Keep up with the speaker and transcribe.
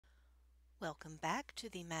Welcome back to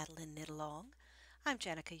the Madeleine Knit Along. I'm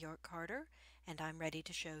Janica York Carter, and I'm ready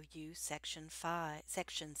to show you section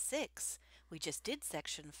 6. We just did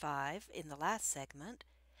section 5 in the last segment,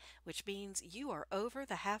 which means you are over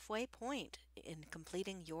the halfway point in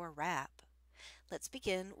completing your wrap. Let's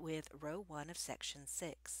begin with row 1 of section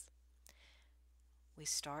 6. We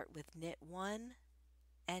start with knit 1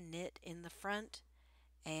 and knit in the front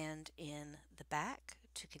and in the back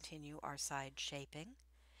to continue our side shaping.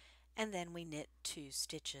 And then we knit 2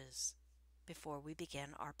 stitches before we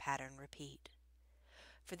begin our pattern repeat.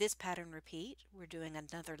 For this pattern repeat, we're doing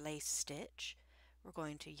another lace stitch. We're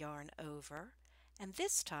going to yarn over, and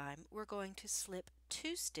this time we're going to slip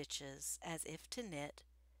 2 stitches as if to knit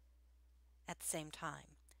at the same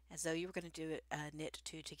time, as though you were going to do knit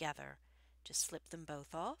 2 together. Just slip them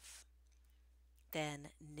both off, then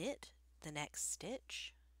knit the next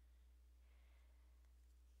stitch,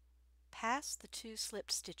 pass the 2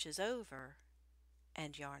 slipped stitches over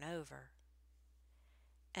and yarn over,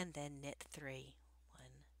 and then knit 3. 1,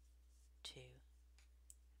 2,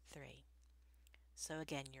 3. So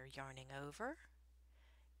again, you're yarning over,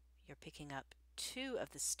 you're picking up 2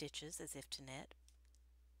 of the stitches as if to knit,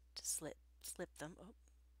 to slip them. Oh,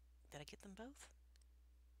 did I get them both?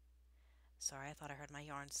 Sorry, I thought I heard my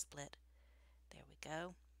yarn split. There we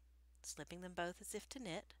go. Slipping them both as if to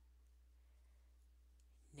knit,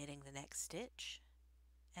 knitting the next stitch,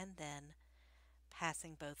 and then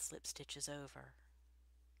passing both slip stitches over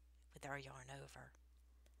with our yarn over,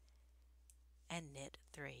 and knit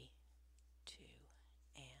 3, 2,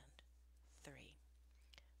 and 3.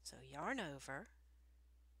 So yarn over,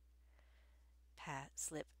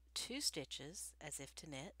 slip 2 stitches as if to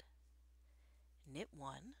knit, knit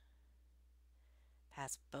 1,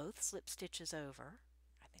 pass both slip stitches over.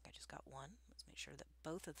 I think I just got one. Let's make sure that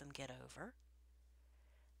both of them get over.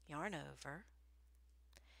 Yarn over,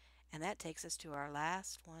 and that takes us to our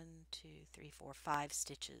last 1, 2, 3, 4, 5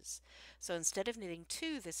 stitches. So instead of knitting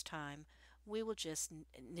 2 this time, we will just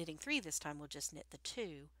knitting 3 this time, we'll just knit the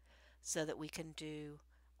 2 so that we can do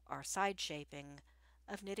our side shaping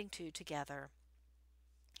of knitting 2 together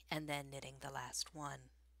and then knitting the last one.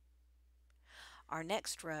 Our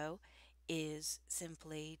next row is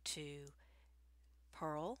simply to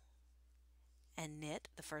purl and knit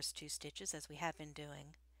the first 2 stitches as we have been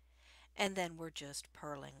doing, and then we're just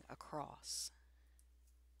purling across.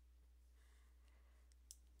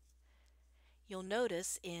 You'll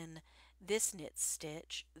notice in this knit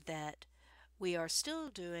stitch that we are still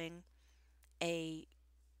doing a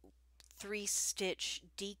 3-stitch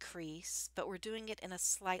decrease, but we're doing it in a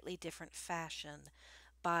slightly different fashion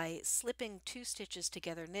by slipping 2 stitches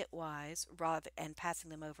together knitwise and passing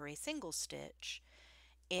them over a single stitch.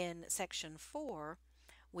 In section 4,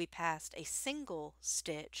 we passed a single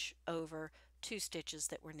stitch over 2 stitches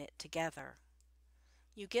that were knit together.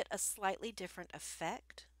 You get a slightly different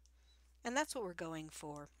effect, and that's what we're going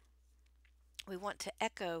for. We want to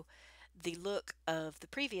echo the look of the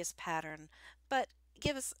previous pattern, but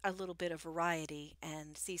give us a little bit of variety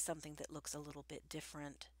and see something that looks a little bit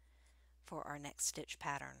different for our next stitch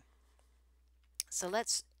pattern. So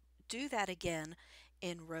let's do that again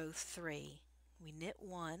in row 3. We knit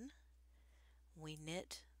 1, we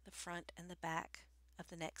knit the front and the back of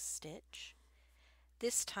the next stitch.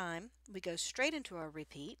 This time we go straight into our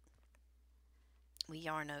repeat. We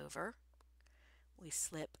yarn over, we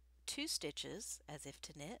slip 2 stitches as if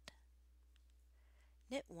to knit,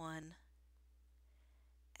 knit 1,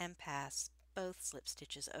 and pass both slip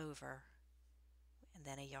stitches over, and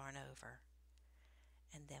then a yarn over,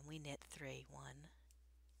 and then we knit 3. 1,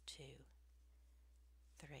 2,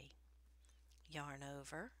 3. Yarn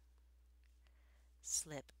over,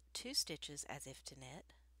 slip 2 stitches as if to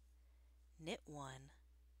knit, knit 1,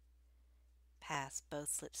 pass both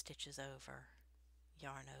slip stitches over,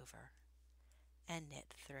 yarn over, and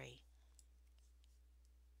knit 3.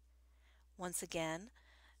 Once again,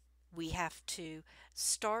 we have to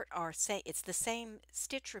start our it's the same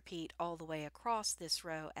stitch repeat all the way across this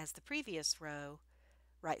row as the previous row,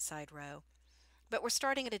 right side row, but we're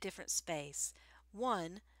starting at a different space.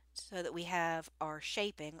 1, so that we have our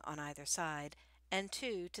shaping on either side, and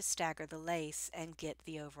 2, to stagger the lace and get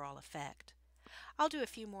the overall effect. I'll do a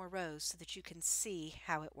few more rows so that you can see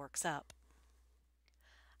how it works up.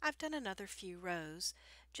 I've done another few rows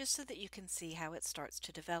just so that you can see how it starts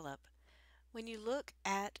to develop. When you look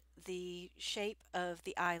at the shape of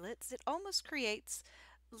the eyelets, it almost creates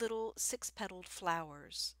little 6-petaled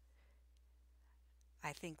flowers.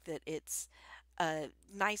 I think that it's a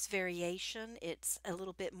nice variation. It's a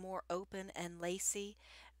little bit more open and lacy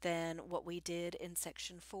than what we did in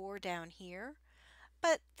section 4 down here.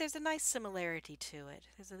 but there's a nice similarity to it.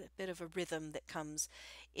 There's a bit of a rhythm that comes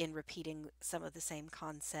in repeating some of the same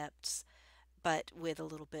concepts, but with a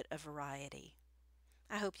little bit of variety.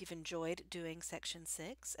 I hope you've enjoyed doing section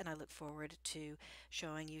 6, and I look forward to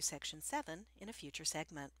showing you section 7 in a future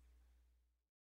segment.